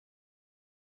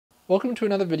Welcome to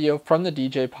another video from the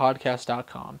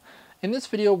DJpodcast.com. In this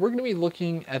video, we're going to be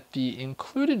looking at the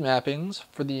included mappings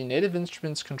for the Native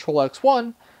Instruments Kontrol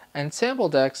X1 and sample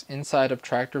decks inside of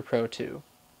Traktor Pro 2.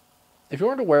 If you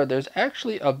aren't aware, there's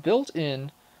actually a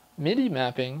built-in MIDI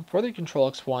mapping for the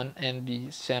Kontrol X1 and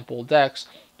the sample decks.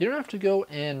 You don't have to go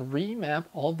and remap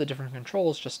all of the different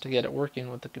controls just to get it working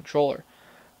with the controller.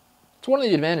 It's one of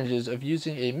the advantages of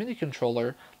using a MIDI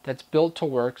controller that's built to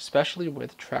work especially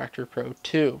with Traktor Pro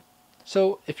 2.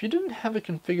 So if you didn't have it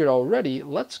configured already,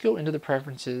 let's go into the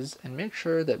preferences and make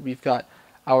sure that we've got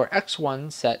our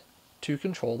X1 set to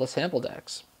control the sample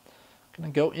decks. I'm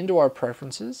going to go into our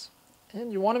preferences,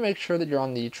 and you want to make sure that you're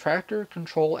on the Traktor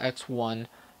Kontrol X1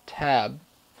 tab.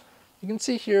 You can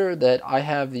see here that I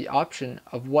have the option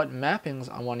of what mappings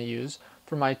I want to use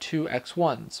for my two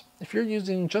X1s. If you're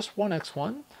using just one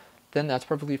X1, then that's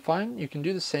perfectly fine. You can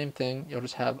do the same thing, you'll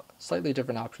just have slightly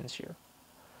different options here.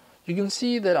 You can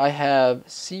see that I have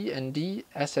C and D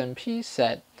SMP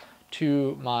set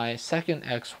to my second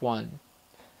X1.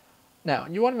 Now,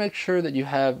 you want to make sure that you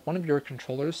have one of your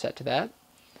controllers set to that,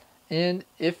 and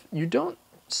if you don't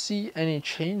see any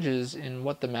changes in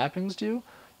what the mappings do,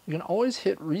 you can always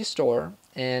hit restore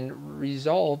and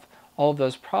resolve all of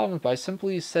those problems by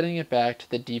simply setting it back to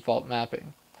the default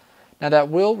mapping. Now that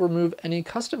will remove any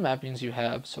custom mappings you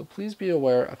have, so please be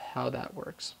aware of how that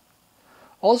works.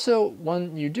 Also,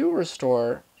 when you do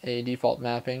restore a default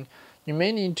mapping, you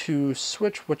may need to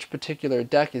switch which particular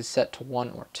deck is set to 1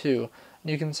 or 2,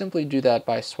 and you can simply do that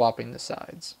by swapping the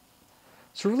sides.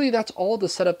 So really that's all the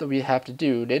setup that we have to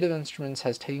do. Native Instruments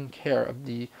has taken care of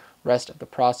the rest of the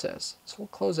process. So we'll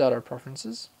close out our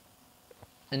preferences.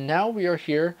 And now we are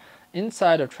here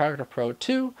inside of Traktor Pro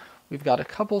 2. We've got a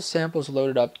couple samples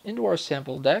loaded up into our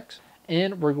sample decks,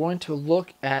 and we're going to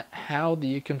look at how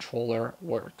the controller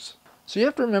works. So you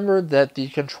have to remember that the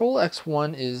Kontrol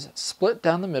X1 is split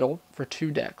down the middle for two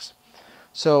decks.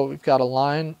 So we've got a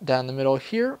line down the middle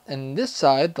here, and this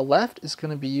side, the left, is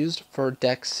going to be used for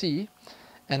deck C,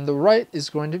 and the right is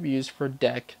going to be used for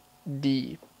deck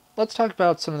D. Let's talk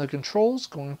about some of the controls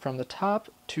going from the top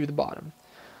to the bottom.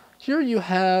 Here you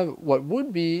have what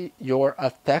would be your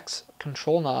effects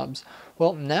control knobs.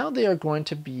 Well, now they are going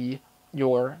to be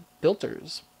your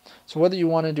filters. So whether you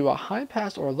want to do a high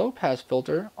pass or low pass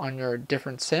filter on your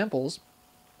different samples,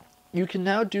 you can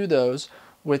now do those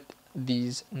with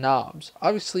these knobs.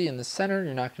 Obviously in the center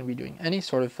you're not going to be doing any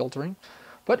sort of filtering,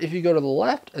 but if you go to the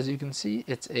left, as you can see,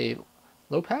 it's a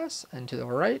low pass, and to the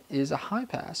right is a high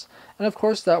pass. And of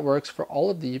course that works for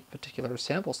all of the particular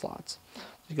sample slots.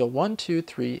 You go 1, 2,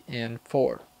 3, and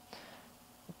 4.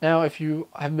 Now if you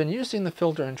have been using the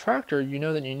filter in Traktor, you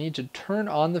know that you need to turn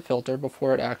on the filter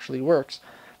before it actually works.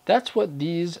 That's what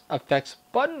these effects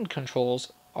button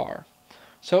controls are.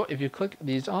 So if you click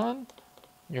these on,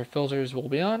 your filters will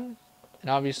be on, and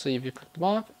obviously if you click them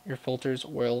off, your filters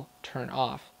will turn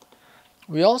off.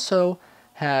 We also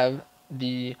have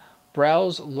the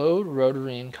Browse Load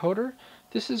Rotary Encoder.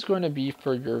 This is going to be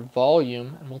for your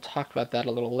volume, and we'll talk about that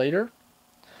a little later.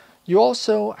 You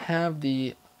also have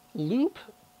the Loop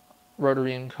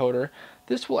Rotary Encoder.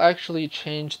 This will actually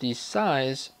change the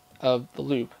size of the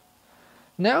loop.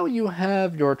 Now you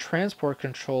have your transport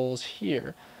controls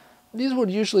here. These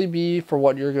would usually be for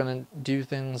what you're going to do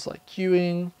things like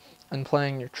queuing and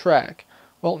playing your track.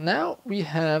 Well, now we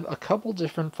have a couple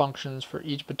different functions for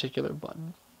each particular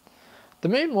button. The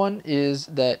main one is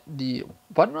that the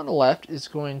button on the left is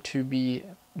going to be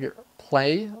your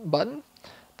play button.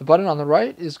 The button on the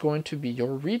right is going to be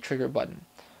your re-trigger button.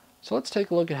 So let's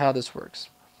take a look at how this works.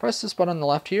 Press this button on the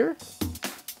left here,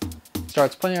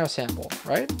 starts playing our sample,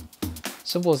 right?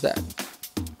 Simple as that.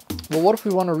 Well, what if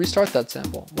we want to restart that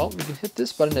sample? Well, we can hit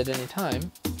this button at any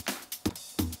time,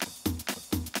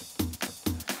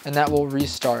 and that will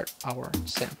restart our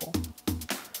sample.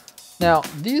 Now,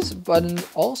 these buttons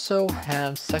also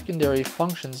have secondary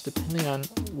functions depending on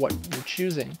what you're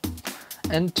choosing.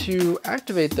 And to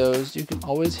activate those, you can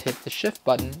always hit the shift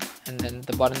button and then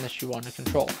the button that you want to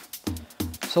control.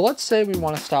 So let's say we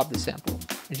want to stop the sample.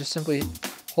 You just simply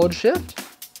hold shift,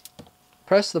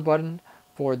 press the button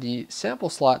for the sample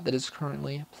slot that is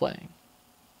currently playing.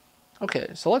 Okay,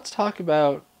 so let's talk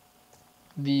about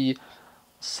the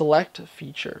select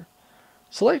feature.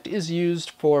 Select is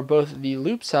used for both the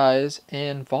loop size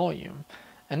and volume,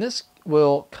 and this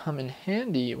will come in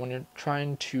handy when you're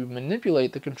trying to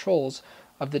manipulate the controls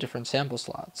of the different sample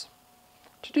slots.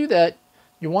 To do that,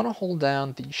 you want to hold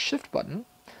down the shift button,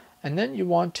 and then you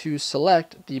want to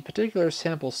select the particular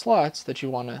sample slots that you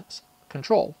want to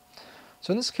control.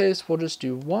 So in this case, we'll just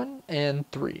do 1 and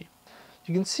 3.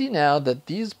 You can see now that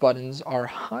these buttons are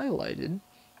highlighted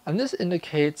And this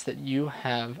indicates that you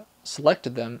have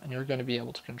selected them and you're going to be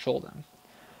able to control them.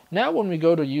 Now when we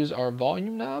go to use our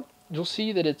volume knob, you'll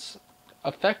see that it's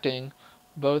affecting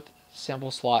both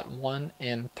sample slot 1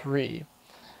 and 3.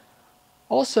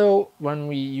 Also, when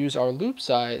we use our loop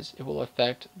size, it will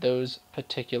affect those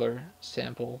particular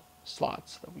sample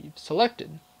slots that we've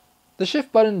selected. The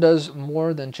shift button does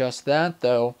more than just that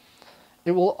though.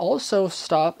 It will also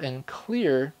stop and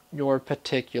clear your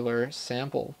particular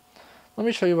sample. Let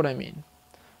me show you what I mean.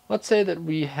 Let's say that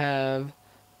we have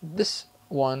this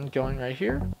one going right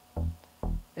here.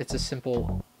 It's a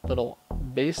simple little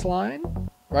bass line,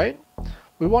 right?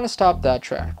 We want to stop that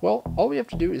track. Well, all we have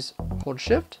to do is hold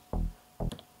shift,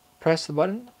 press the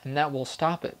button, and that will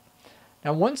stop it.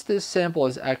 Now once this sample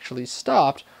is actually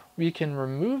stopped, we can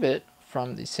remove it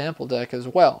from the sample deck as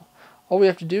well. All we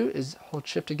have to do is hold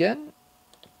shift again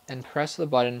and press the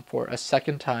button for a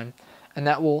second time, and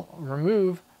that will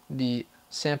remove the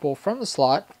sample from the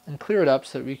slot and clear it up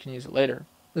so that we can use it later.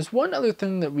 There's one other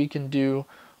thing that we can do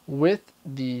with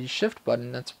the shift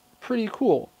button that's pretty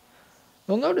cool.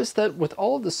 You'll notice that with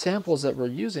all of the samples that we're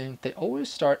using, they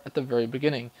always start at the very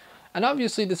beginning. And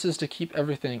obviously this is to keep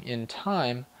everything in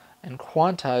time and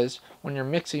quantized when you're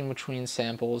mixing between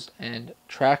samples and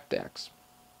track decks.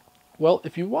 Well,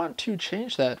 if you want to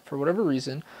change that for whatever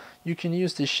reason, you can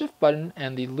use the shift button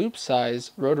and the loop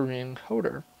size rotary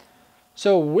encoder.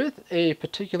 So with a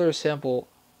particular sample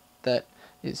that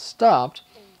is stopped,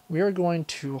 we are going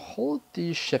to hold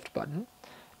the shift button,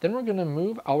 then we're going to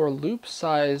move our loop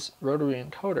size rotary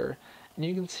encoder, and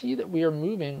you can see that we are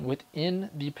moving within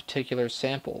the particular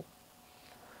sample.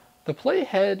 The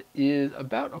playhead is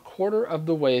about 1/4 of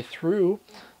the way through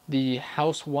the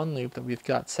house 1 loop that we've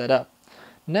got set up.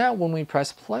 Now when we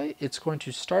press play, it's going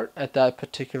to start at that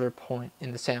particular point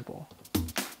in the sample.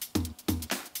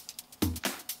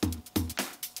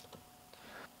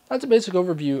 That's a basic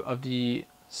overview of the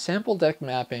sample deck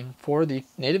mapping for the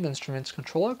Native Instruments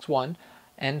Kontrol X1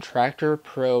 and Traktor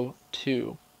Pro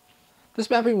 2. This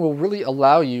mapping will really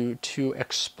allow you to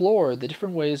explore the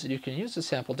different ways that you can use the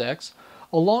sample decks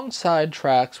alongside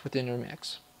tracks within your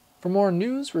mix. For more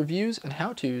news, reviews, and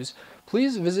how-tos,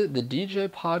 please visit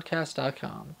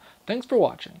thedjpodcast.com. Thanks for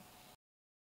watching.